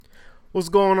What's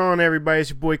going on, everybody? It's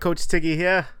your boy Coach Tiggy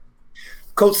here,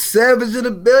 Coach Savage in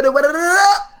the building. What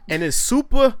up? and it's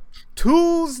Super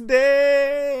Tuesday.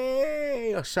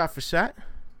 A shot for shot.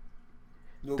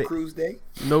 No cruise day.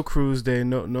 No cruise day.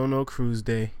 No cruise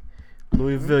day.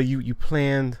 Louisville, you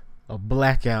planned a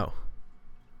blackout.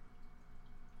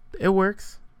 It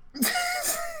works.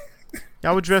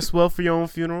 Y'all were dressed well for your own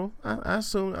funeral. I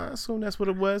assume that's what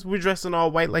it was. We're dressed in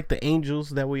all white like the angels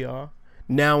that we are.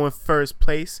 Now in first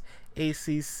place,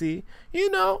 ACC.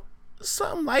 You know,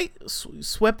 something light.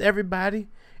 Swept everybody.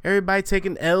 Everybody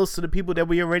taking L's to the people that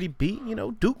we already beat. You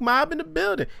know, Duke Mob in the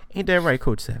building. Ain't that right,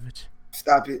 Coach Savage?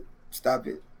 Stop it.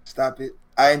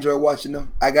 I enjoy watching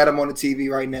them. I got them on the TV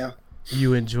right now.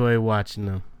 You enjoy watching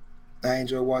them. I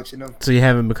enjoy watching them. So you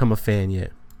haven't become a fan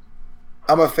yet?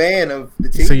 I'm a fan of the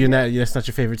team. So that's not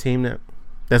your favorite team now?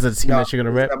 That's not the team that you're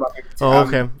going to rep? Oh,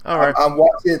 okay. All right.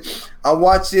 I'm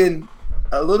watching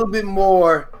a little bit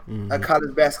more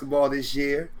college basketball this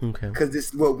year because this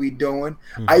is what we're doing.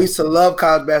 I used to love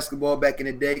college basketball back in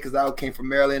the day because I came from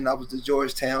Maryland. I was the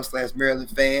Georgetown/Maryland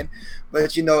fan.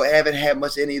 But, I haven't had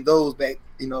much of any of those back.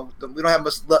 We don't have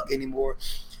much luck anymore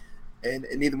and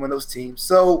neither one of those teams.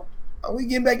 So we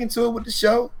getting back into it with the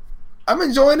show. I'm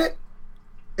enjoying it.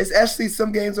 It's actually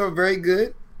some games are very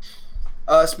good,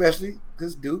 especially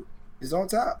because Duke is on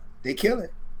top. They kill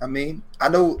it. I mean, I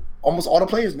know almost all the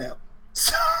players now.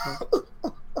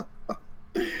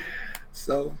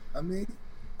 So I mean,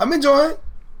 I'm enjoying.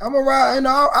 I'm a ride.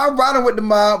 I'm riding with the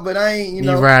mob, but I ain't.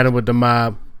 You riding with the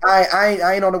mob?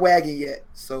 I ain't on the wagon yet.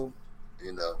 So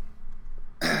You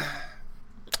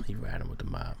riding with the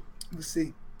mob. We'll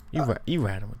see. You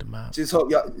riding with the mob. Just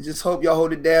hope y'all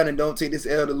hold it down and don't take this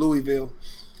L to Louisville.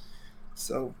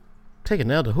 So take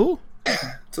an L to who?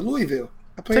 To Louisville.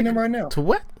 I'm playing them right now. To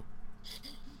what?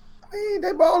 I mean,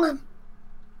 they balling.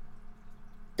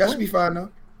 Y'all should be fine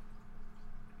though.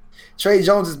 Trey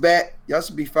Jones is back. Y'all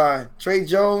should be fine. Trey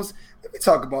Jones. Let me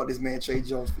talk about this man, Trey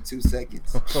Jones, for 2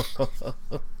 seconds.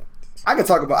 I can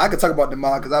talk about the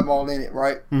mob because I'm all in it,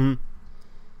 right? Mm-hmm.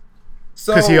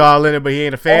 So because he all in it, but he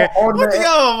ain't a fan.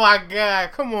 Oh my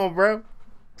God! Come on, bro.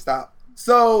 Stop.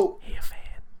 So he a fan.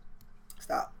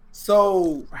 Stop.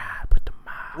 So ride with the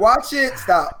mob. Watching.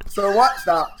 Stop. So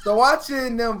stop. So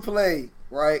watching them play,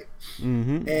 right?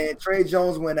 Mm-hmm. And Trey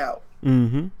Jones went out.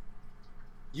 Mm-hmm.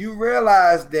 You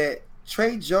realize that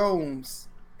Trey Jones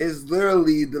is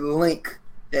literally the link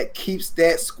that keeps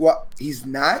that squad. He's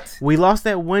not. We lost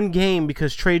that one game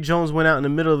because Trey Jones went out in the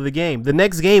middle of the game. The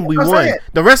next game we won. Saying.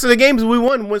 The rest of the games we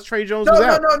won once Trey Jones was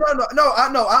out. No. I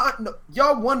know.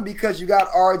 Y'all won because you got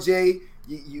RJ,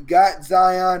 you got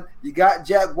Zion, you got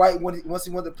Jack White once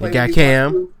he wanted to play. You got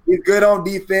Cam. He's good on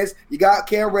defense. You got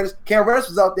Cam Reddish. Cam Reddish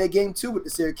was out there game 2 with the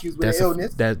Syracuse with the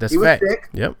illness. That's he was fact. sick.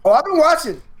 Yep. Oh, I've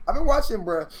been watching,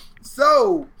 bro.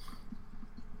 So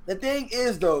the thing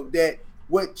is though that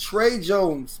with Trey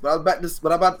Jones, what I'm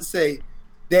about to say,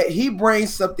 that he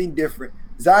brings something different.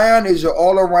 Zion is your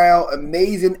all-around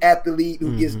amazing athlete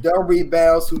who gets dumb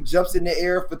rebounds, who jumps in the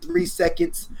air for 3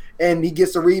 seconds, and he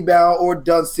gets a rebound or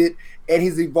dunks it, and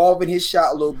he's evolving his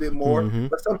shot a little bit more.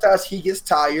 But sometimes he gets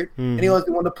tired, and he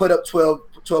doesn't want to put up 12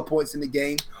 points in the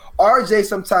game. RJ,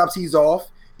 sometimes he's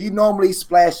off. He normally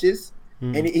splashes,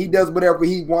 and he does whatever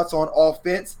he wants on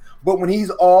offense. But when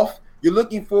he's off, you're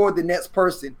looking for the next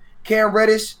person. Cam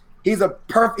Reddish, he's the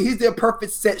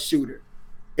perfect set shooter.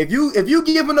 If you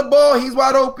give him the ball, he's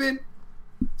wide open.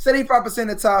 75% of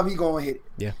the time, he's gonna hit it.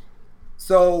 Yeah.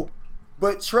 So,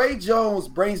 but Trey Jones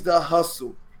brings the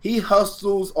hustle. He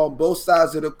hustles on both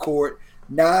sides of the court,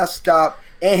 nonstop,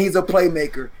 and he's a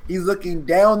playmaker. He's looking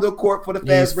down the court for the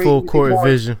fast break. Full court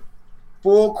vision.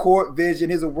 Full court vision.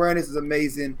 His awareness is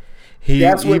amazing. He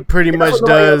pretty much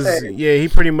does. Yeah, he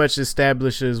pretty much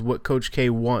establishes what Coach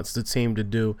K wants the team to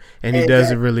do, and he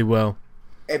does it really well.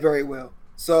 And very well.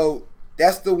 So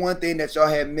that's the one thing that y'all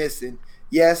had missing.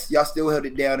 Yes, y'all still held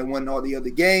it down and won all the other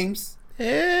games.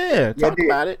 Yeah, talk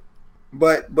about it.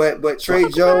 But Trey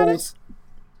Jones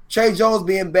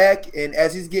being back, and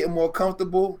as he's getting more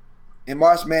comfortable in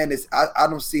March Madness, I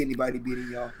don't see anybody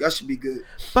beating y'all. Y'all should be good.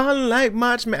 But like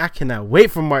March Madness, I cannot wait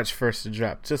for March 1st to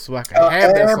drop, just so I can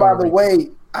have that. And by the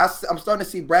way, I'm starting to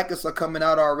see brackets are coming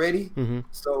out already,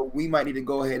 so we might need to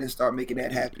go ahead and start making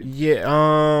that happen.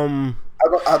 Yeah.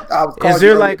 Is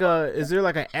there like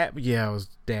an app? Yeah, I was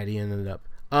daddy ended up.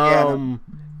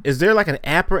 Is there like an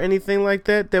app or anything like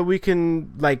that we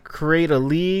can like create a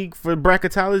league for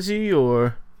bracketology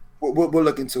or? We'll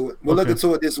look into it. We'll look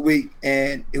into it this week,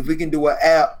 and if we can do an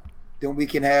app, then we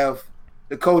can have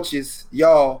the coaches,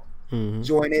 y'all,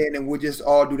 join in, and we'll just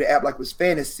all do the app like it was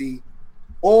fantasy,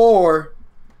 or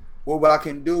well, what I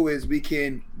can do is we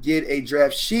can get a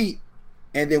draft sheet,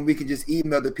 and then we can just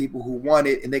email the people who want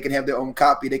it, and they can have their own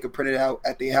copy. They can print it out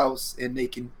at their house, and they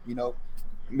can,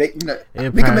 make.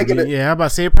 We can make it. Yeah, I'm about to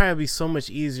say it'd probably be so much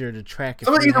easier to track if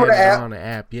So much you easier with had the it app. on the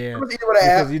app. Yeah, So much easier with the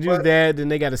app, because you do but that, then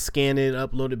they got to scan it,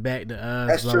 upload it back to us.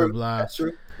 that's blah true. blah blah. That's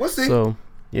true. We'll see. So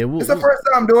yeah, It's the first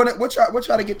time doing it. We'll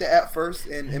try to get the app first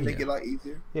and make Yeah. it a lot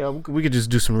easier. Yeah, we could just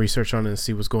do some research on it and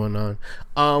see what's going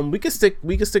on. We could stick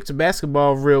to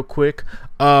basketball real quick.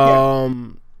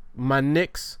 My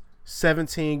Knicks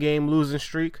 17 game losing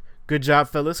streak. Good job,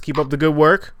 fellas. Keep up the good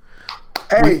work.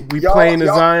 Hey, We y'all, playing the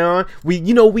y'all- Zion.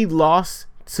 We lost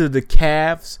to the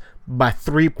Cavs by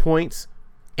 3 points,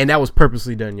 and that was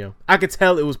purposely done, yo. I could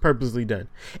tell it was purposely done.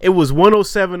 It was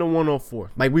 107 to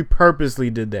 104. Like, we purposely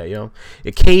did that, yo.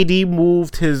 KD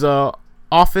moved his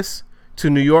office to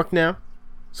New York now,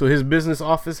 so his business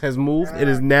office has moved. It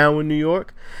is now in New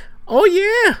York. Oh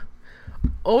yeah.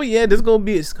 It's gonna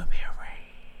be a rain.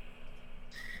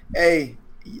 Hey,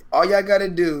 all y'all gotta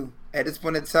do at this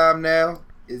point in time now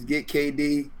is get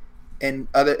KD, and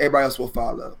everybody else will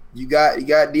follow. You got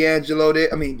D'Angelo there.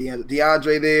 I mean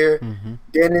DeAndre there. Mm-hmm.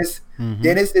 Dennis and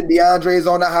DeAndre is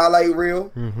on the highlight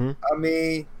reel. I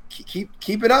mean, keep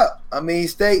it up. I mean,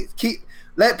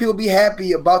 let people be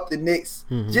happy about the Knicks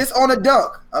just on a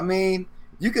dunk. I mean,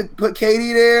 you could put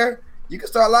KD there. You can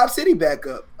start Lob City back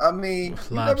up. I mean,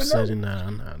 you Lob never City, know.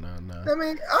 no. I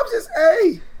mean, I'm just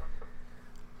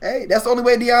hey, that's the only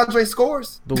way DeAndre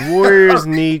scores. The Warriors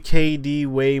need KD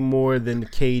way more than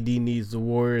KD needs the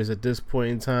Warriors at this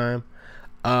point in time.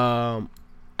 I'm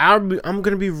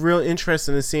gonna be real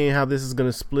interested in seeing how this is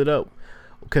gonna split up,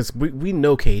 because we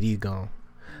know KD's gone.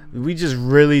 We just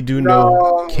really do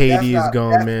know KD is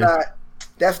gone, man.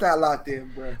 That's not locked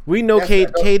in, bro. We know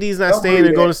KD's not staying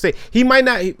in Golden State. He might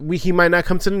not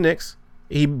come to the Knicks.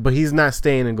 But he's not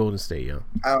staying in Golden State, yo.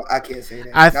 I can't say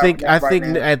that. I think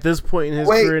now. at this point in his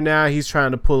career now, he's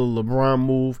trying to pull a LeBron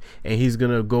move, and he's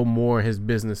gonna go more his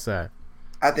business side.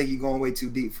 I think you're going way too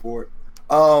deep for it.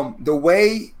 The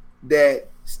way that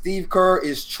Steve Kerr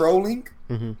is trolling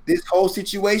this whole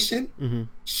situation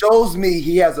shows me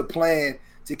he has a plan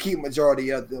to keep majority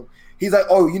of them. He's like,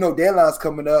 deadline's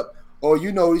coming up. Oh,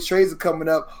 these trades are coming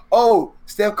up. Oh,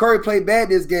 Steph Curry played bad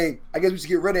this game. I guess we should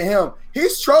get rid of him.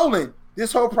 He's trolling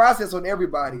this whole process on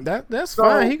everybody. That's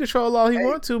fine. He control all he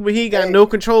wants to, but he got no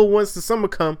control once the summer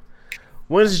come.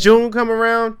 Once June come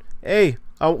around, hey,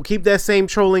 I'll keep that same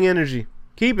trolling energy.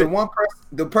 Keep it.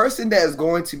 The person that is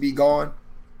going to be gone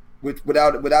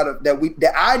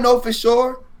that I know for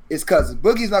sure is Cousins.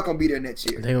 Boogie's not going to be there next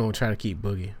year. They're going to try to keep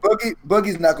Boogie.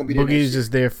 Boogie's not going to be there. Boogie's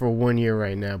just there for 1 year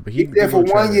right now, but he's there for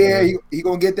 1 year. He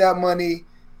going to get that money,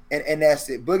 and that's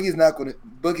it. Boogie's not going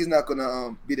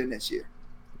to be there next year.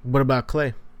 What about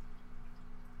Clay?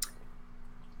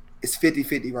 It's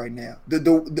 50-50 right now.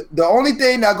 The only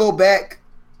thing I go back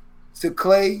to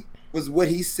Clay was what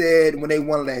he said when they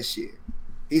won last year.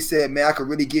 He said, man, I could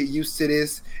really get used to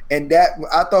this. And that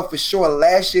I thought for sure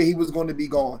last year he was going to be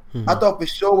gone. I thought for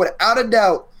sure, without a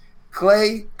doubt,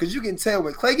 Clay, because you can tell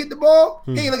when Clay get the ball,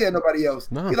 he ain't looking at nobody else.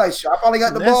 No. He's like, I finally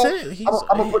got the ball.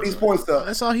 I'm going to put these points up.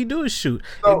 That's all he do is shoot.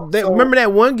 Remember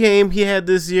that one game he had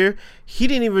this year? He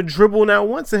didn't even dribble not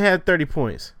once and had 30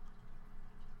 points.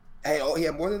 Hey, he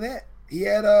had more than that. He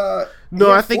had I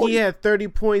think 40. He had 30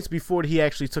 points before he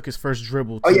actually took his first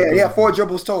dribble. Oh yeah, he had 4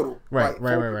 dribbles total. Right.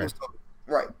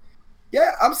 Right.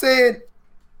 Yeah, I'm saying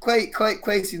Clay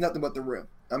sees nothing but the rim.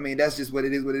 I mean, that's just what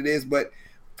it is. But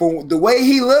for the way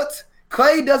he looked,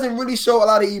 Clay doesn't really show a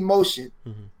lot of emotion.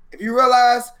 If you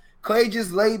realize, Clay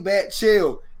just laid back,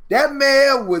 chill. That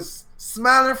man was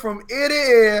smiling from ear to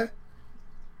ear.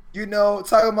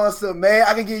 Talking about something, man,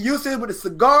 I can get used to it with a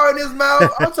cigar in his mouth.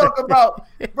 I'm talking about,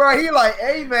 bro, he like,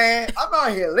 hey, man, I'm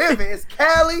out here living. It's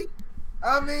Cali.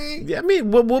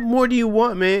 What more do you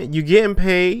want, man? You getting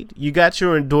paid. You got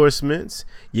your endorsements.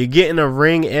 You're getting a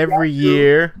ring every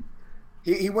year.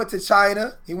 He went to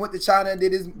China. He went to China and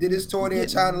did his tour there in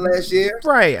China last year.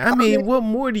 Right. I mean, what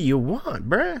more do you want,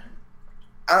 bruh?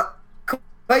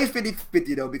 Clay's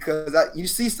 50-50, though, because you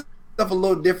see stuff a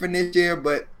little different this year,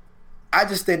 but I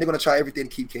just think they're going to try everything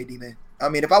to keep KD, man. I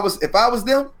mean, if I was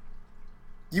them,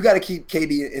 you got to keep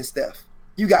KD and Steph.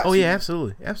 You got. Oh yeah,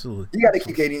 absolutely. You got to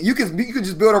keep KD. You can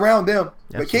just build around them,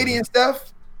 absolutely. But KD and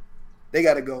Steph, they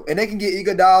got to go, and they can get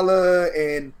Iguodala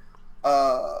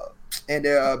and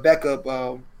their backup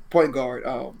point guard.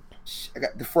 I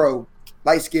got the fro,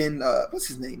 light skin. What's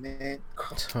his name, man?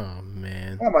 Oh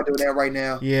man, why am I doing that right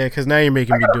now? Yeah, because now you're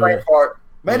making me do it.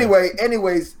 But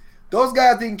anyways, those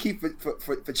guys didn't keep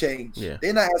for change. Yeah.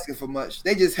 They're not asking for much.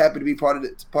 They just happen to be part of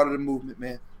the movement,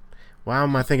 man. Why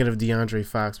am I thinking of DeAndre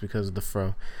Fox because of the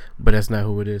fro? But that's not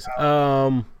who it is.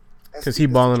 Because he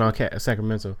balling on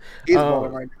Sacramento. He's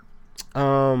balling right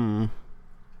now.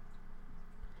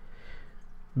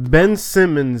 Ben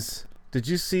Simmons. Did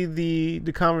you see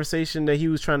the conversation that he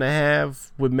was trying to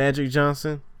have with Magic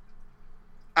Johnson?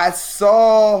 I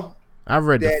saw. I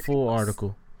read the full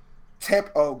article.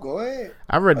 Go ahead.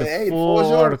 I read the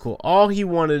full article. All he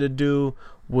wanted to do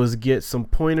was get some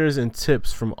pointers and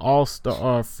tips from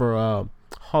All-Star for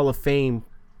Hall of Fame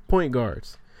point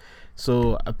guards.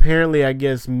 So apparently, I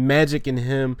guess Magic and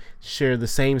him share the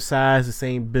same size, the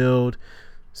same build.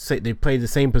 They play the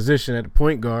same position at the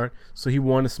point guard. So he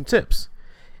wanted some tips.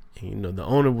 And, the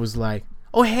owner was like,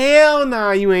 "Oh hell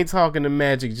nah, you ain't talking to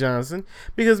Magic Johnson,"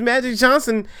 because Magic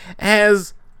Johnson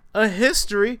has a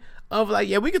history of like,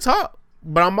 yeah, we could talk,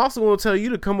 but I'm also going to tell you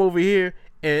to come over here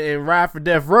and ride for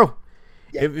death row.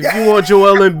 Yeah. If you want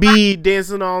Joel Embiid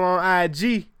dancing all on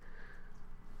IG,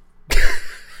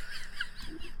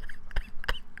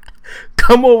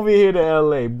 come over here to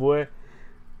LA, boy.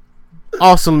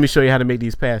 Also, let me show you how to make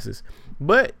these passes.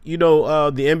 But, the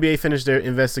NBA finished their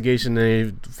investigation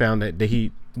and they found that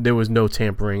there was no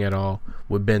tampering at all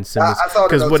with Ben Simmons.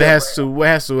 Because what has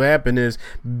to happen is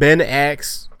Ben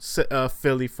asks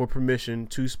Philly for permission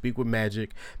to speak with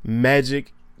Magic.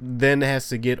 Magic then has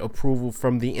to get approval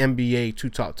from the NBA to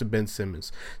talk to Ben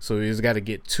Simmons. So he's got to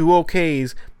get 2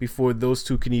 okays before those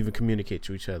two can even communicate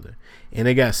to each other. And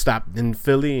they got stopped in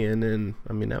Philly, and then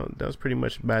that was pretty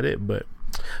much about it. But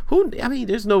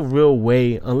there's no real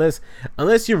way unless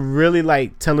you're really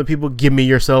like telling people, give me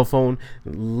your cell phone,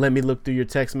 let me look through your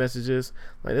text messages.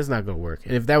 Like, that's not gonna work.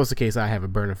 And if that was the case, I have a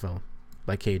burner phone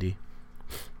like KD.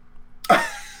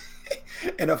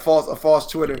 In a false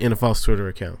Twitter. In a false Twitter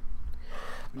account.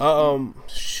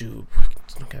 Shoot,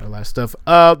 got a lot of stuff.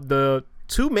 The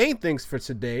 2 main things for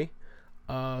today.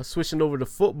 Switching over to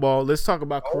football, let's talk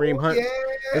about Kareem Hunt. Yeah.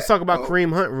 Let's talk about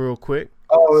Kareem Hunt real quick.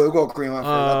 Oh, we'll go Kareem Hunt first.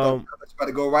 I thought about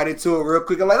to go right into it real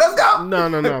quick. I'm like, let's go.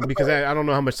 No, because I don't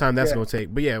know how much time that's gonna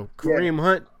take. But yeah, Kareem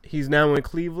Hunt, he's now in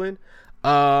Cleveland.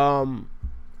 Ashton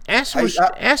was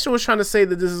trying to say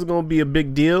that this is gonna be a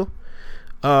big deal.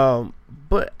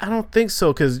 But I don't think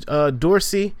so, because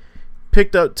Dorsey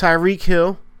picked up Tyreek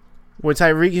Hill when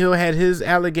Tyreek Hill had his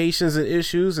allegations and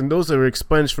issues, and those are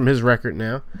expunged from his record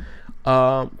now.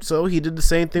 So he did the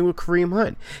same thing with Kareem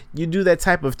Hunt. You do that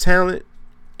type of talent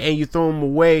and you throw him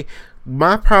away.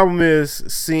 My problem is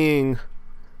seeing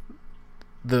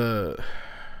they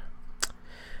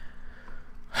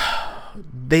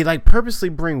like purposely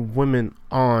bring women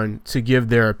on to give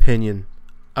their opinion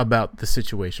about the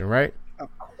situation, right? Of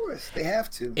course, they have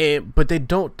to. But they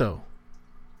don't though.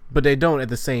 But they don't at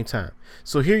the same time.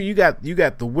 So here you got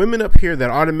the women up here that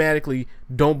automatically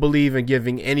don't believe in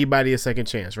giving anybody a second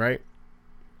chance, right?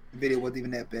 The video wasn't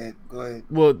even that bad. Go ahead.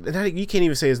 Well, you can't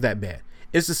even say it's that bad.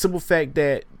 It's the simple fact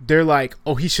that they're like,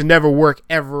 oh, he should never work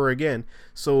ever again.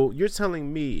 So you're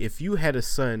telling me if you had a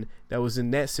son that was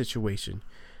in that situation,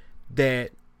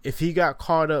 that if he got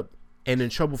caught up and in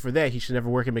trouble for that, he should never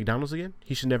work at McDonald's again?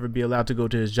 He should never be allowed to go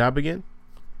to his job again?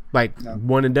 Like,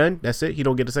 one and done? That's it? He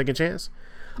don't get a second chance?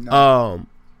 No.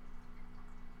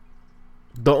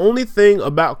 The only thing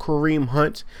about Kareem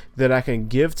Hunt that I can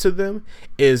give to them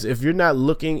is if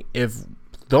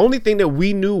the only thing that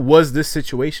we knew was this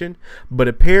situation, but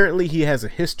apparently he has a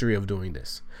history of doing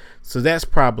this. So that's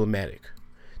problematic.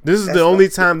 This is the only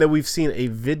time that we've seen a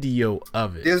video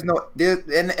of it.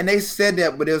 And they said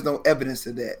that, but there's no evidence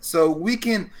of that. So we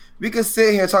can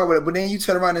sit here and talk about it, but then you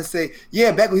turn around and say,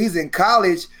 yeah, back when he's in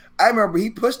college, I remember he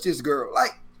pushed this girl.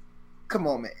 Like, come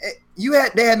on, man.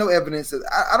 They had no evidence.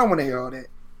 I don't want to hear all that.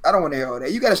 I don't want to hear all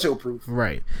that. You got to show proof,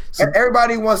 right? So, and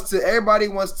everybody wants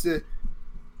to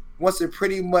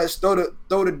pretty much throw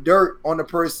the dirt on the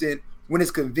person when it's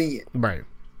convenient, right?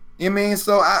 You know what I mean?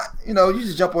 So you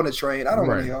just jump on the train. I don't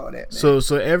want to hear all that, man.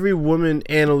 So every woman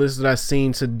analyst that I've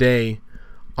seen today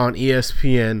on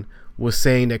ESPN was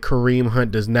saying that Kareem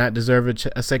Hunt does not deserve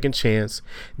a second chance.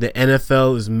 The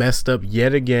NFL is messed up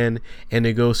yet again, and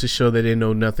it goes to show that they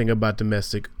know nothing about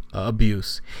domestic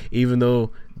abuse. Even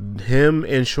though him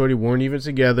and Shorty weren't even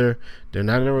together, they're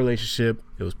not in a relationship.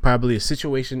 It was probably a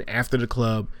situation after the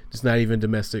club. It's not even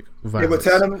domestic violence.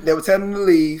 They were telling him to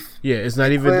leave. Yeah, it's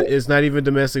not even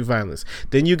domestic violence.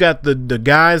 Then you got the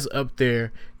guys up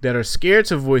there that are scared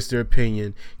to voice their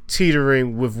opinion,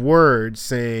 teetering with words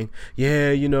saying,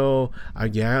 yeah,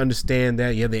 I understand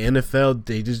that. Yeah, the NFL,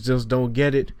 they just don't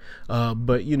get it.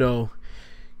 But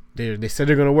they said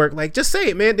they're going to work. Like, just say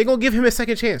it, man. They're going to give him a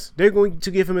second chance. They're going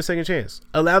to give him a second chance.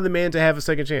 Allow the man to have a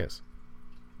second chance.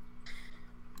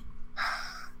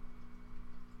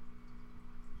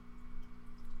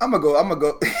 I'm gonna go. I'm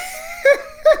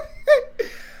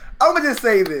gonna just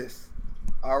say this.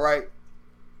 All right.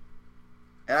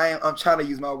 And I'm trying to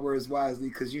use my words wisely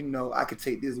because I could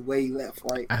take this way left,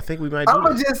 right? I think we might. I'm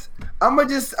gonna just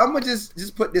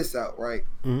put this out, right?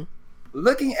 Mm-hmm.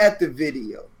 Looking at the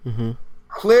video, Mm-hmm.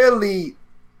 clearly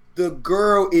the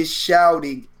girl is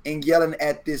shouting and yelling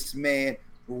at this man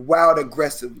wild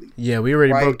aggressively. Yeah, we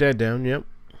already broke that down. Yep.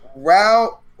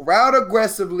 Wild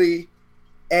aggressively,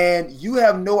 and you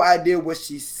have no idea what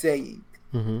she's saying.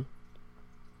 Mm-hmm.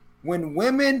 When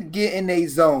women get in a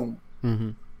zone,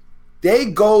 Mm-hmm. they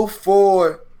go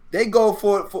for the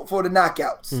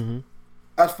knockouts. Mm-hmm.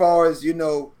 As far as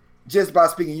just by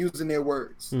using their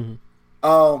words.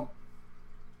 Mm-hmm.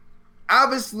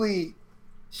 Obviously,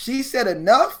 she said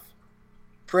enough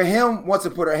for him want to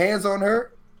put her hands on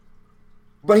her,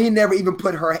 but he never even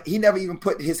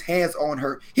put his hands on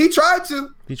her. He tried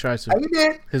to. He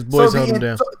did. His boys held him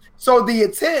down. So the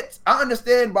intent, I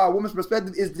understand by a woman's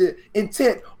perspective, is the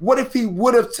intent. What if he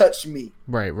would have touched me?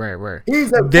 Right.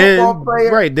 He's a football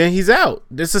player. Right, then he's out.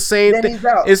 It's the same thing. He's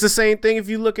out. It's the same thing if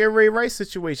you look at Ray Rice's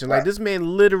situation. Like, this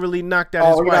man literally knocked out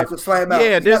his wife. To slam out.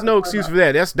 Yeah, there's no excuse for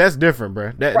that. That's different,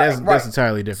 bro. That's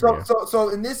entirely different. So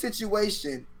in this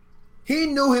situation, he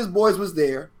knew his boys was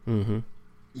there. Mm-hmm.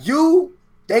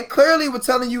 They clearly were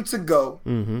telling you to go.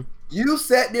 Mm-hmm. You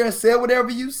sat there and said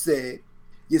whatever you said.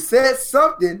 You said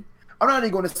something. I'm not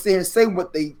even going to sit here and say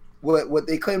what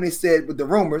they claim they said with the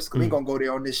rumors, because we ain't going to go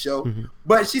there on this show. Mm-hmm.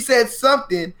 But she said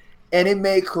something, and it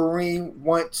made Kareem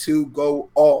want to go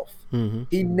off. Mm-hmm.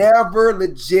 He never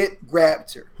legit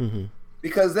grabbed her. Mm-hmm.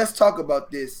 Because let's talk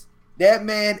about this. That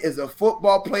man is a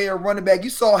football player, running back. You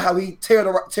saw how he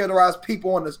terrorized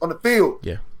people on the field.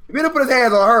 Yeah. If he didn't put his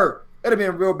hands on her, that'd have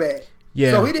been real bad.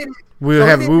 Yeah. So he didn't. We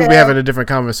would be having a different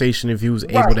conversation if he was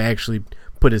able to actually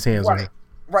put his hands on her.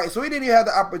 Right. So he didn't even have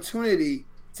the opportunity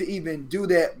to even do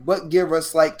that, but give her a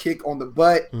slight kick on the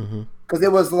butt. Because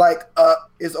it was like,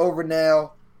 it's over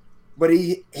now. But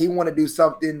he wanted to do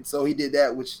something, so he did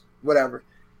that, which, whatever.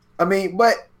 I mean,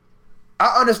 but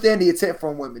I understand the intent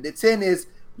from women. The intent is,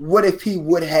 what if he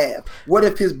would have? What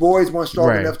if his boys weren't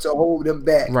strong enough to hold him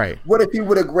back? Right. What if he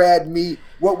would have grabbed me?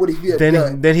 What would he have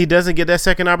done? Then he doesn't get that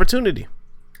second opportunity.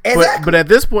 Exactly. But at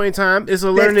this point in time, it's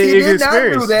a learning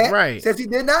experience. Right. Since he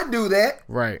did not do that,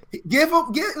 right.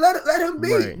 Let him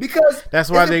be. Right. Because that's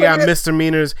why they got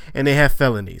misdemeanors and they have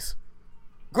felonies.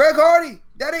 Greg Hardy,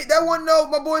 that one no,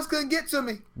 my boys couldn't get to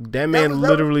me. That man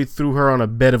literally threw her on a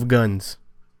bed of guns.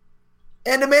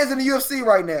 And the man's in the UFC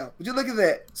right now. Would you look at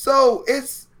that? So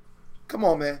come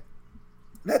on, man.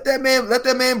 Let that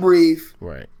man breathe.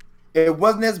 Right. It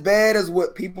wasn't as bad as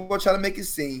what people are trying to make it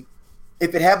seem.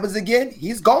 If it happens again,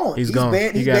 he's gone. He's gone.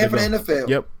 He's banned for the NFL.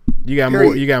 Yep.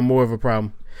 You got more of a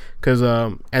problem. Because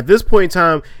at this point in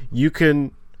time, you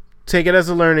can take it as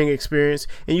a learning experience,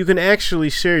 and you can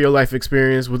actually share your life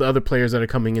experience with other players that are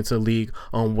coming into the league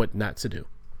on what not to do.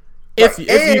 If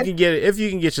you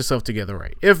can get yourself together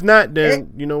right. If not,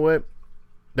 then you know what?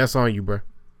 That's on you, bro.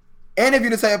 And if you're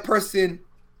the type of person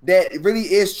that really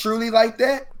is truly like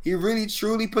that, he really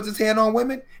truly puts his hand on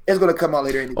women, it's gonna come out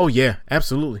later anyway. Oh yeah,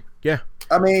 absolutely. Yeah.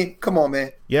 I mean, come on,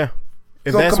 man. Yeah.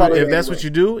 If that's what you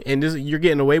do, and you're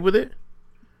getting away with it,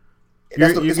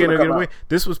 you're getting away.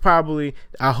 This was probably.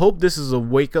 I hope this is a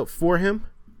wake up for him.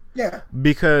 Yeah.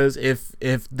 Because if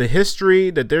the history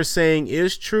that they're saying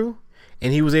is true,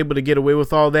 and he was able to get away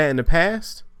with all that in the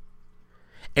past,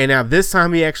 and now this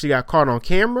time he actually got caught on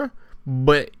camera,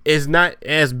 but it's not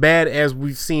as bad as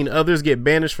we've seen others get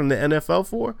banished from the NFL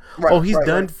for. Right, he's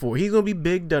done for. He's gonna be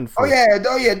big done for.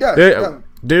 Done.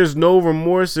 There's no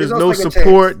remorse. There's no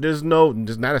support. There's not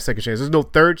a second chance. There's no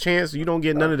third chance. You don't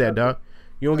get none of that, dog.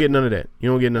 You don't get none of that.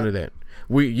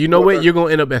 You know what? You're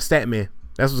gonna end up as Statman.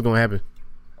 That's what's gonna happen.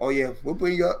 Oh yeah, we'll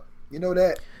put you up. You know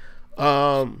that.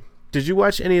 Did you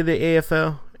watch any of the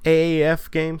AAF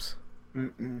games?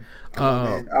 Man.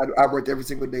 I worked every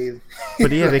single day.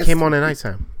 But yeah, they came on at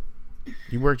nighttime.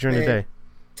 You worked during the day.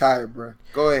 Tired, bro.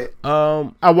 Go ahead.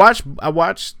 I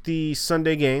watched the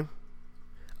Sunday game,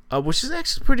 which is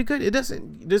actually pretty good.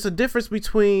 There's a difference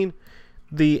between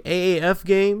the AAF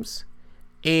games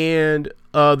and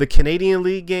the Canadian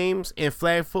League games and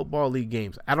Flag Football League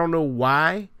games. I don't know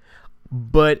why,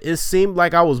 but it seemed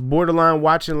like I was borderline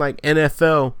watching like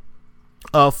NFL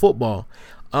football.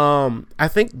 I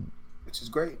think, which is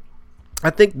great. I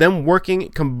think them working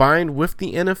combined with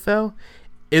the NFL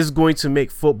is going to make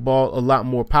football a lot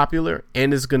more popular,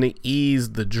 and it's going to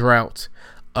ease the drought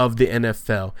of the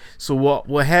NFL. So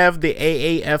we'll have the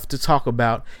AAF to talk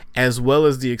about, as well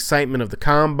as the excitement of the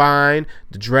combine,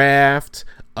 the draft,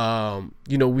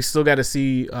 We still got to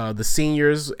see the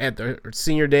seniors at the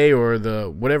senior day or the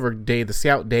whatever day, the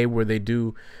scout day, where they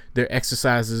do their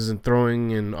exercises and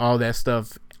throwing and all that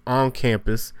stuff on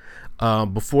campus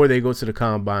before they go to the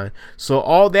combine. So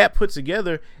all that put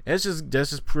together,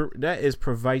 that is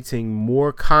providing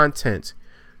more content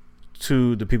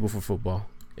to the people for football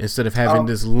instead of having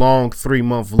this long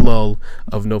 3-month lull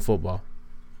of no football.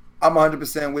 I'm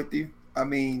 100% with you. I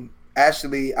mean,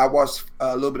 actually, I watched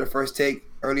a little bit of First Take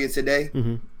earlier today,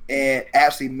 and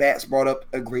actually, Matt's brought up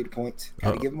a great point.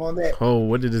 Gotta give him on that. Oh,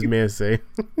 what did this man say?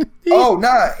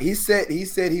 He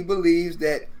said he believes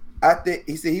that.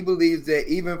 He believes that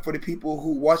even for the people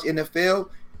who watch NFL,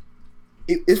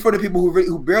 it's for the people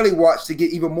who barely watch to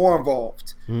get even more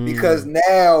involved, because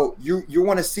now you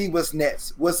want to see what's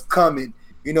next, what's coming.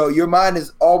 Your mind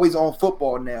is always on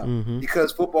football now,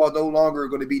 because football is no longer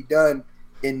going to be done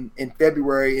in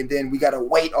February, and then we got to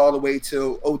wait all the way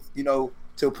till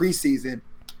preseason.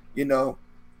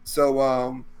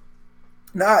 So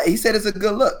he said it's a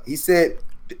good look. He said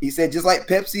just like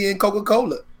Pepsi and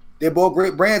Coca-Cola, they're both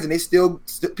great brands,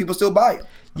 and people still buy them.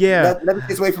 Yeah, nothing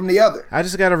takes away from the other. I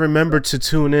just got to remember to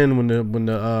tune in when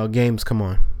the games come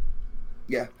on.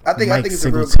 Yeah, I think it's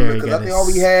a real good, because I think all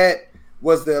we had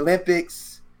was the Olympics.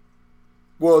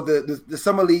 Well, the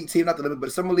summer league team, not the Olympics, but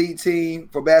the summer league team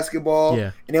for basketball.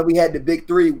 Yeah. And then we had the Big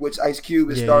Three, which Ice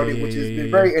Cube is starting, which has been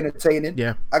very entertaining.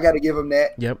 Yeah, I got to give him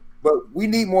that. Yep. But we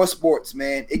need more sports,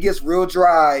 man. It gets real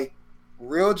dry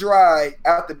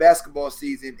after basketball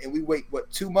season, and we wait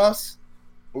 2 months,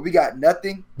 where we got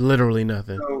nothing. Literally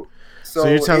nothing. So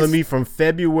you're telling me from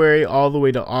February all the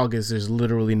way to August, there's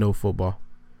literally no football?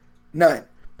 None.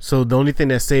 So the only thing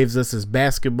that saves us is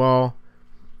basketball,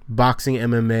 boxing,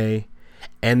 MMA.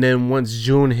 And then once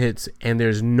June hits and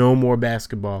there's no more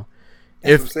basketball,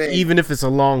 even if it's a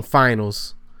long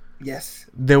finals, yes,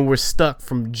 then we're stuck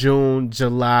from June,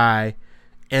 July,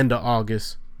 end of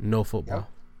August, no football. Yep.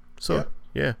 So,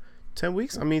 yeah, 10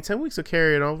 weeks. I mean, 10 weeks will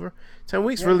carry it over. 10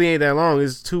 weeks really ain't that long.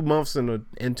 It's 2 months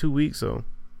and 2 weeks. So,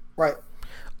 right.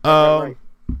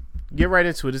 Get right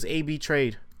into it. It's AB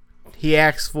trade. He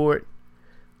asked for it.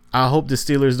 I hope the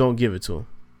Steelers don't give it to him.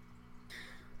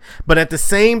 But at the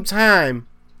same time,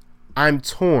 I'm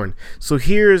torn. So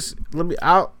I'm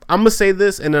gonna say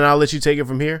this, and then I'll let you take it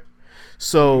from here.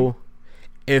 So,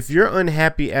 if you're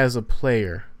unhappy as a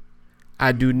player,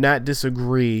 I do not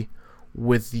disagree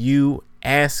with you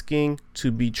asking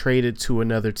to be traded to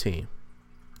another team.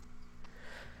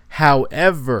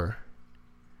 However,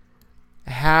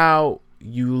 how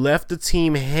you left the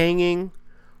team hanging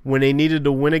when they needed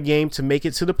to win a game to make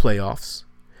it to the playoffs,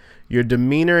 your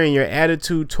demeanor and your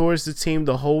attitude towards the team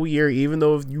the whole year, even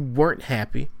though you weren't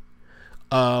happy,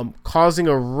 causing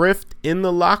a rift in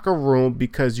the locker room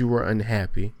because you were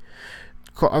unhappy,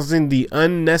 causing the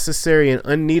unnecessary and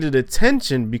unneeded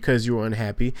attention because you were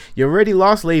unhappy. You already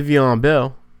lost Le'Veon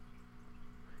Bell.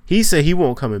 He said he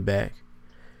won't coming back.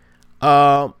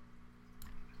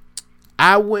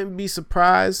 I wouldn't be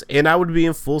surprised, and I would be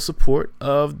in full support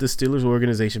of the Steelers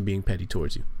organization being petty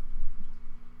towards you.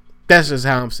 That's just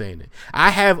how I'm saying it. I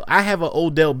have an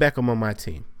Odell Beckham on my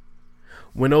team.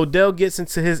 When Odell gets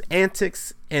into his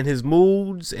antics and his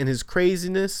moods and his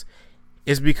craziness,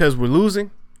 it's because we're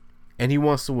losing and he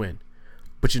wants to win.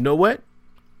 But you know what?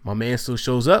 My man still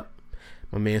shows up.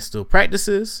 My man still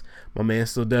practices. My man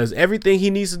still does everything he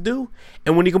needs to do.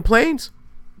 And when he complains,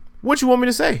 what you want me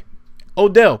to say?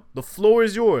 Odell, the floor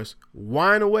is yours.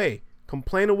 Whine away.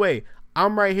 Complain away.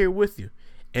 I'm right here with you.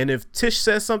 And if Tish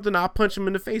says something, I'll punch him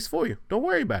in the face for you. Don't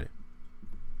worry about it.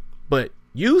 But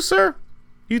you, sir,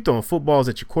 you throwing footballs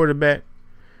at your quarterback.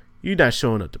 You not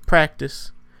showing up to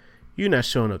practice. You not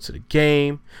showing up to the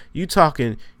game. You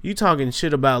talking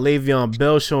shit about Le'Veon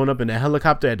Bell showing up in the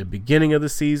helicopter at the beginning of the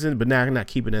season, but now not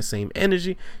keeping that same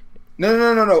energy.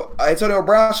 No. Antonio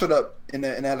Brown showed up in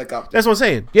the helicopter. That's what I'm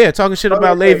saying. Yeah, talking shit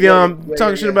about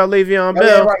Le'Veon. Shit about Le'Veon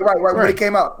Bell. Right. When he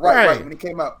came out. Right. When he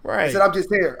came out. Right. I said, I'm just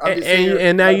here.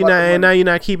 And now you're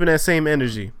not keeping that same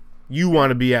energy. You want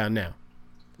to be out now.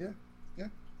 Yeah.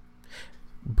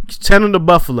 Send him to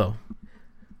Buffalo.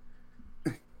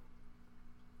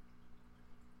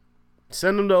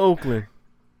 Send him to Oakland.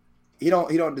 He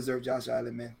don't deserve Josh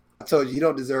Allen, man. I told you he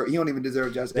don't even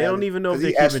deserve Josh Allen. They don't even know if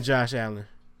they're keeping Josh Allen.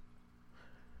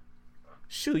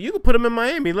 Shoot, you could put him in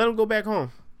Miami. Let him go back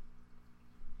home.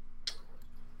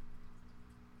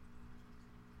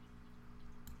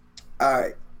 All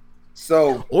right.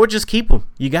 So, or just keep him.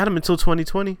 You got him until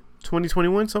 2020,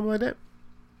 2021, something like that.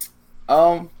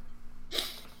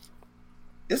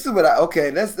 This is what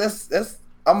let's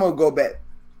I'm going to go back.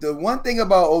 The one thing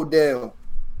about Odell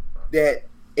that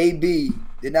AB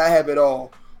did not have at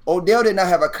all Odell did not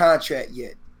have a contract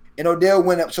yet, and Odell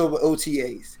went up to over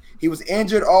OTAs. He was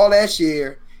injured all last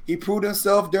year. He proved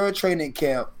himself during training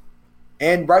camp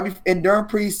and during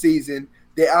preseason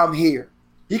that I'm here.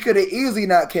 He could have easily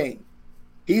not came.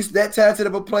 He's that talented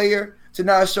of a player to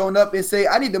not have shown up and say,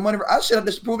 I need the money. I should have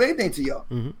to prove anything to y'all.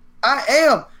 Mm-hmm.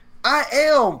 I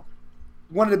am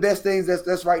one of the best things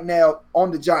that's right now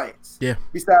on the Giants. Yeah.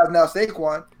 Besides now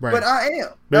Saquon. Right. But I am.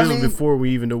 But this was before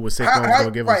we even knew what Saquon was going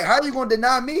to give us. Right. How are you going to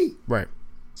deny me? Right.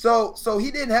 So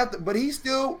he didn't have to, but he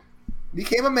still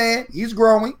became a man. He's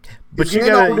growing. But you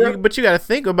gotta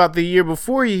think about the year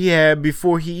before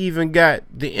he even got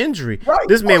the injury. Right.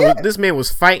 This man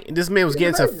was fighting. This man was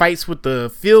getting into fights with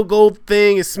the field goal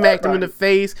thing and smacked him in the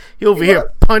face. He over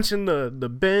here punching the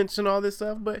bench and all this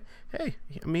stuff. But hey,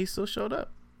 I mean, he still showed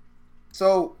up.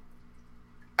 So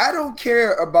I don't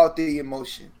care about the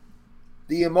emotion.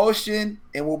 The emotion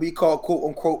and what we call quote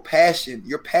unquote passion.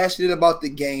 You're passionate about the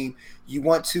game. You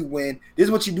want to win. This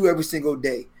is what you do every single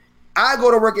day. I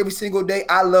go to work every single day.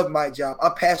 I love my job.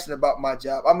 I'm passionate about my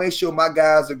job. I make sure my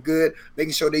guys are good,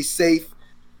 making sure they're safe,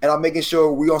 and I'm making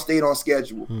sure we're gonna stay on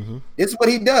schedule. Mm-hmm. This is what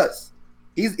he does.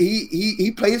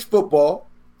 He plays football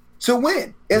to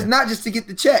win. It's not just to get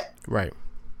the check. Right.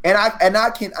 And I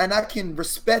can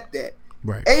respect that.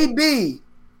 Right. AB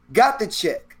got the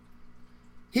check.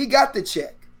 He got the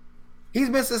check. He's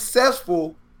been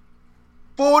successful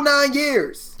for 9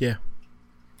 years. Yeah.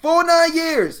 For 9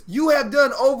 years, you have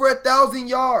done over 1,000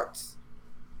 yards.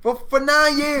 For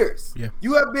 9 years,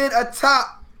 You have been a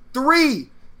top 3,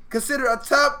 considered a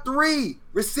top 3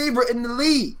 receiver in the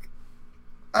league.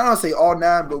 I don't say all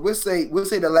 9, but we'll say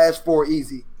the last 4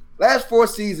 easy. Last 4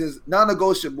 seasons,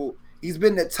 non-negotiable. He's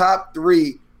been the top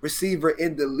 3 receiver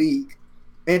in the league.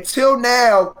 Until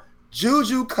now,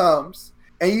 Juju comes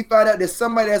and you find out there's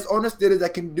somebody that's on the Steelers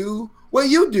that can do what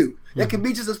you do. That can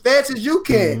be just as fast as you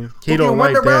can. Mm-hmm. He don't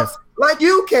like that. Like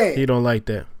you can. He don't like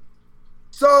that.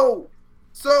 So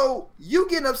you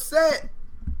getting upset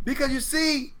because you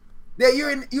see that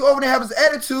you over there have his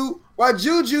attitude while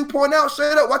Juju point out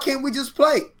straight up, why can't we just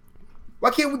play?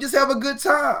 Why can't we just have a good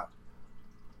time?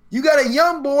 You got a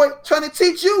young boy trying to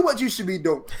teach you what you should be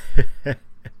doing.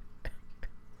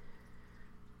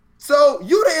 So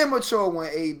you the immature one,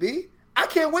 AB. I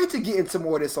can't wait to get into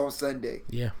more of this on Sunday.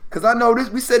 Yeah. Because I know this.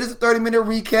 We said it's a 30-minute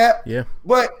recap. Yeah.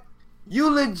 But you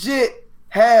legit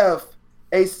have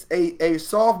a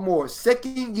sophomore,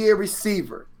 second-year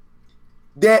receiver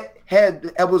that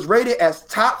was rated as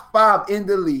top 5 in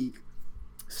the league,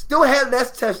 still had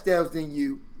less touchdowns than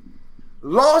you,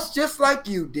 lost just like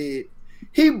you did.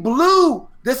 He blew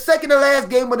the second to last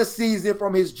game of the season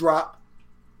from his drop.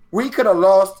 Where he could have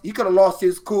lost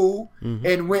his cool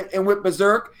and went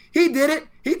berserk. He did it.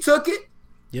 He took it.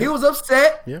 Yep. He was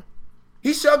upset. Yeah.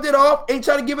 He shoved it off and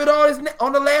tried to give it all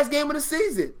on the last game of the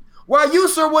season. While you,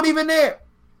 sir, weren't even there.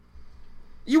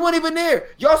 You weren't even there.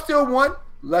 Y'all still won,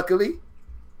 luckily.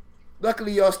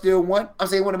 Luckily, y'all still won. I'm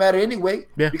saying it wouldn't matter anyway.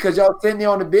 Yeah. Because y'all sitting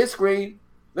there on the big screen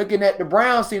looking at the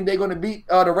Browns team, they're going to beat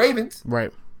the Ravens.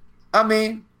 Right. I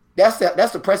mean, that's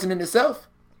the precedent itself.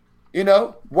 You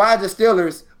know, why the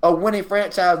Steelers, a winning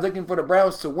franchise, looking for the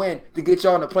Browns to win to get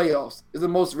y'all in the playoffs is the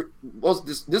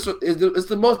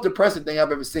most depressing thing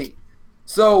I've ever seen.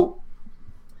 So,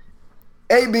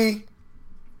 AB,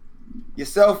 you're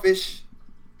selfish,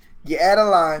 you're out of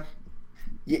line,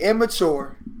 you're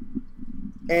immature,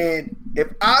 and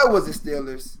if I was the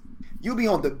Steelers, you'd be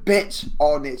on the bench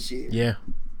all next year. Yeah.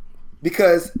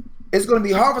 Because it's going to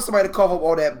be hard for somebody to cough up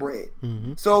all that bread.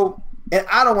 Mm-hmm. So, and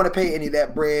I don't want to pay any of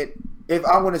that bread if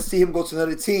I want to see him go to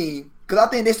another team. Because I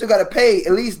think they still got to pay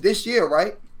at least this year,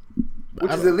 right?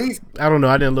 Which is at least. I don't know.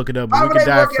 I didn't look it up, but we can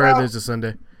dive further into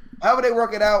Sunday. However they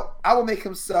work it out, I will make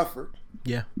him suffer.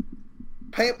 Yeah.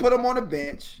 Put him on the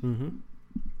bench and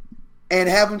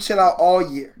have him chill out all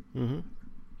year. Mm-hmm.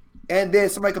 And then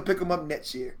somebody can pick him up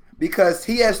next year. Because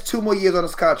he has 2 more years on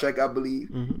his contract, I believe.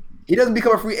 Mm-hmm. He doesn't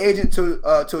become a free agent till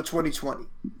 2020.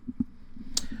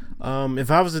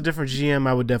 If I was a different GM,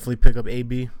 I would definitely pick up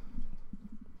AB.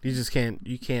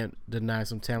 You can't deny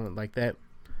some talent like that.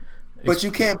 But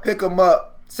you can't pick him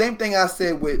up. Same thing I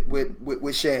said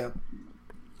with Sham.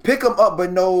 Pick him up,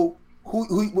 but know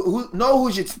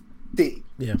who's your team.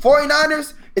 Yeah.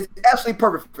 49ers is absolutely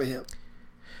perfect for him.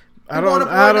 I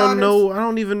don't know. I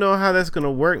don't even know how that's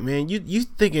gonna work, man. You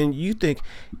think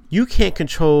you can't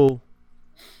control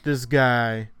this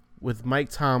guy with Mike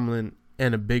Tomlin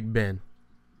and a Big Ben,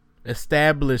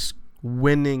 established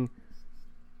winning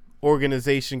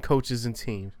organization, coaches, and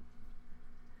teams.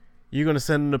 You're gonna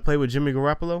send him to play with Jimmy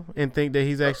Garoppolo and think that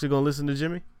he's actually gonna listen to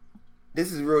Jimmy?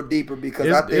 this is real deeper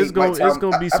because I think it's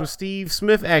gonna be some Steve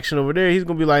Smith action over there. He's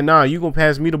gonna be like, nah, you gonna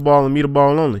pass me the ball and me the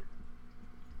ball only.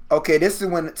 Okay, this is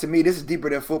when, to me, this is deeper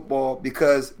than football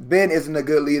because Ben isn't a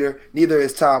good leader. Neither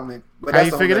is Tomlin. But How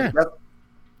you figure that? Are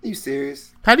you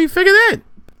serious? How do you figure that?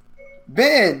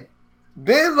 Ben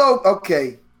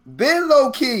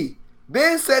low key.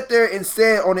 Ben sat there and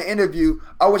said on the interview,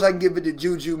 I wish I could give it to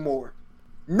Juju more.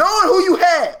 Knowing who you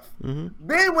have. Mm-hmm.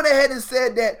 Ben went ahead and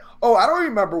said that, I don't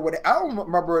remember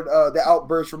the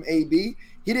outburst from AB.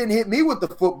 He didn't hit me with the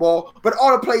football, but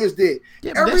all the players did.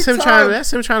 Yeah, that's him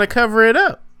trying to cover it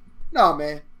up. No,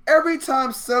 man. Every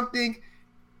time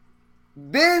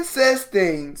Ben says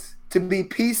things to be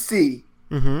PC,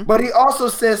 mm-hmm. but he also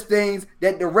says things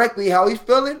that directly how he's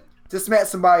feeling to smack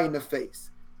somebody in the face.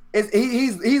 He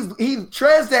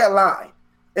treads that line.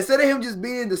 Instead of him just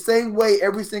being the same way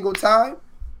every single time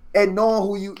and knowing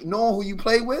who you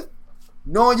play with,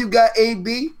 knowing you got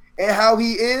AB and how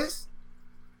he is,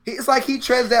 it's like he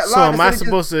treads that line. So am I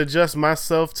supposed to adjust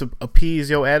myself to appease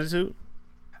your attitude?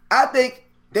 I think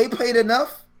they played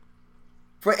enough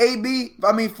for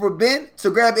Ben to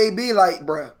grab AB like,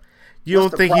 bruh. You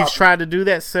don't think he's tried to do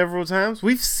that several times?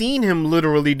 We've seen him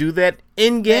literally do that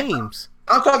in games.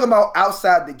 I'm talking about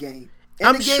outside the game.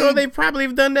 I'm sure they probably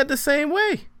have done that the same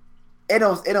way. It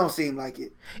don't seem like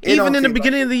it. Even in the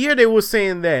beginning of the year, they were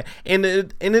saying that, and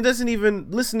it doesn't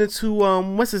even listening to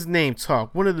what's his name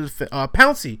talk. One of the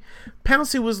Pouncey.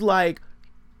 Pouncey was like,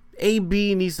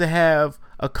 AB needs to have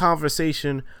a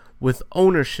conversation with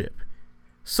ownership.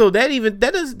 So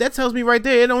that tells me right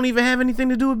there, it don't even have anything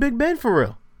to do with Big Ben for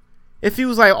real. If he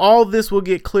was like, all this will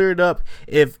get cleared up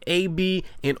if AB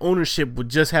and ownership would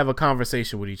just have a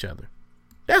conversation with each other.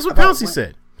 That's what Pouncey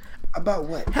said. About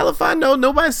what? Hell if I know.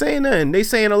 Nobody's saying nothing. They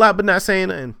saying a lot but not saying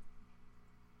nothing.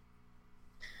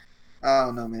 I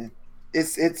don't know, man.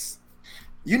 It's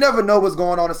you never know what's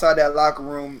going on inside that locker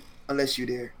room unless you're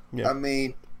there. Yeah. I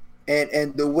mean,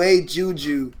 and the way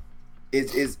Juju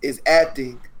is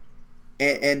acting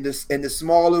and the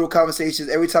small little conversations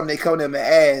every time they come to him and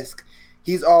ask,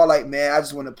 he's all like, man, I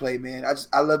just want to play, man.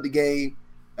 I love the game.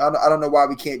 I don't know why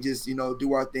we can't just,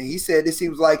 do our thing. He said it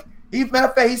seems like matter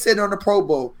of fact, he said on the Pro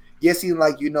Bowl, yes, he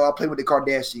like, I play with the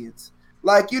Kardashians.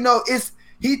 Like,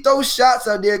 he throws shots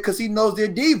out there because he knows they're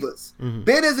divas. Mm-hmm.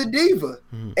 Ben is a diva.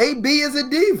 Mm-hmm. AB is a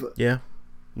diva. Yeah.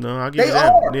 No, I'll give you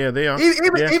that. Are. Yeah, they are.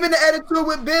 Even the attitude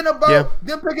with Ben about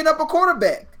them picking up a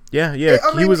quarterback. Yeah.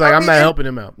 He was like, I'm not helping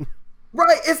him out.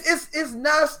 Right. It's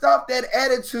nonstop that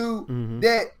attitude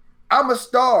that I'm a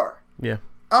star. Yeah.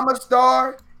 I'm a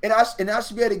star and I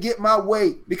should be able to get my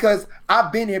way because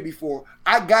I've been here before.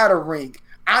 I got a ring.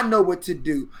 I know what to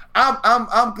do. I'm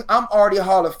already a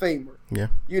Hall of Famer. Yeah.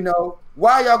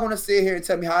 Why y'all gonna sit here and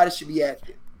tell me how I should be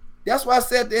acting? That's why I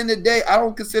said at the end of the day, I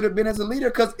don't consider Ben as a leader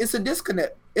because it's a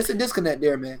disconnect. It's a disconnect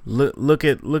there, man. Look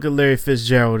at Larry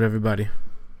Fitzgerald, everybody.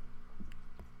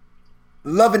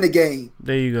 Loving the game.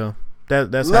 There you go.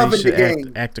 That's loving how you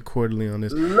should act accordingly on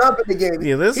this. Loving the game.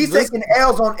 Yeah, he's taking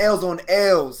L's on L's on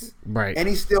L's. Right. And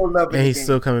he's still loving the game. And he's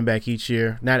still coming back each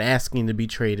year, not asking to be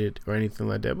traded or anything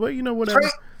like that. But whatever.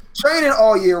 Training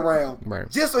all year round.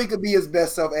 Right. Just so he could be his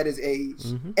best self at his age.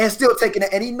 Mm-hmm. And still taking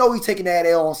that. And he's taking that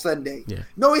L on Sunday. Yeah.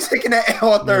 He's taking that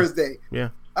L on Thursday.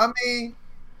 Yeah. I mean,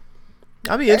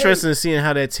 I'll be interested in seeing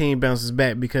how that team bounces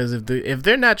back because if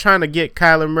they're not trying to get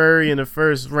Kyler Murray in the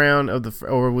first round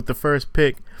or with the first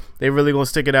pick, they really gonna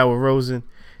stick it out with Rosen.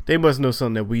 They must know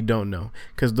something that we don't know.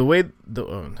 Because the way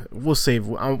we'll save.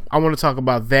 I want to talk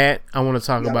about that. I want to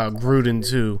talk about Gruden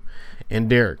too, and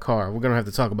Derek Carr. We're gonna have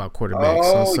to talk about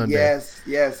quarterbacks on Sunday.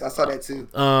 Yes, I saw that too.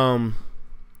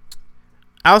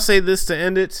 I'll say this to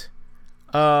end it.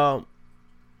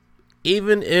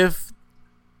 Even if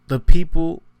the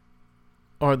people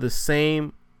are the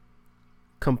same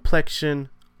complexion,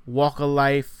 walk of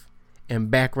life, and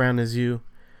background as you,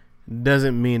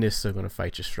 doesn't mean they're still going to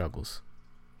fight your struggles.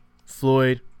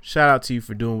 Floyd, shout out to you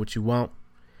for doing what you want.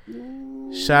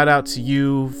 Shout out to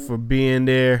you for being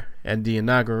there at the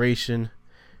inauguration.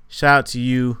 Shout out to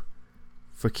you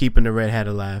for keeping the Red Hat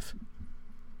alive.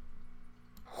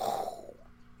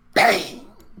 Bang!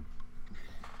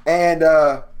 And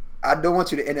I don't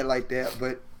want you to end it like that,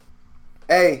 but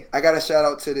hey, I got a shout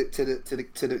out to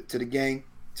the gang,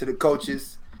 to the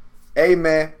coaches. Hey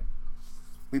man,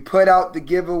 we put out the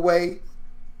giveaway,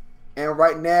 and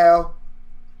right now,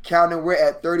 counting, we're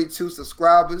at 32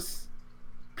 subscribers.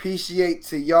 Appreciate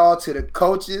to y'all, to the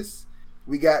coaches.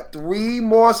 We got 3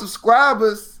 more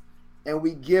subscribers, and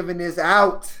we giving this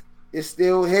out. It's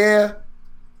still here.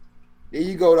 There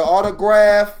you go, the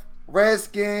autograph,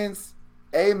 Redskins.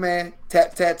 Hey man,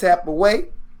 tap away.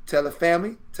 Tell a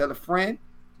family, tell a friend.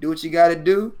 Do what you got to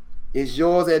do. It's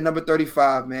yours at number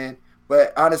 35, man.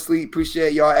 But honestly,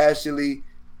 appreciate y'all actually.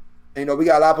 You know, we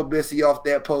got a lot of publicity off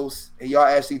that post, and y'all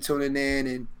actually tuning in,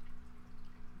 and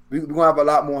we're going to have a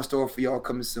lot more in store for y'all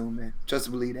coming soon, man. Trust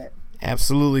and believe that.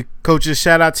 Absolutely. Coaches,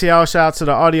 shout out to y'all. Shout out to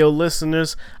the audio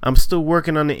listeners. I'm still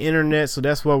working on the internet, so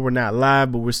that's why we're not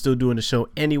live, but we're still doing the show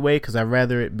anyway, because I'd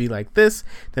rather it be like this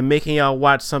than making y'all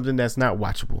watch something that's not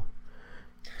watchable.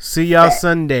 See y'all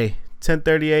Sunday,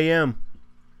 10:30 a.m.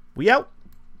 We out.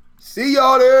 See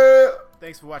y'all there.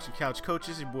 Thanks for watching Couch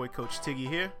Coaches. Your boy Coach Tiggy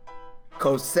here.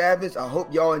 Coach Savage, I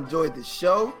hope y'all enjoyed the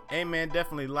show. Hey, man,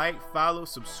 definitely like, follow,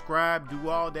 subscribe, do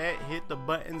all that. Hit the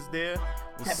buttons there.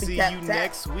 We'll see you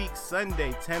next week,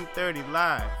 Sunday, 10:30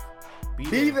 live.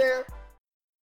 Be there.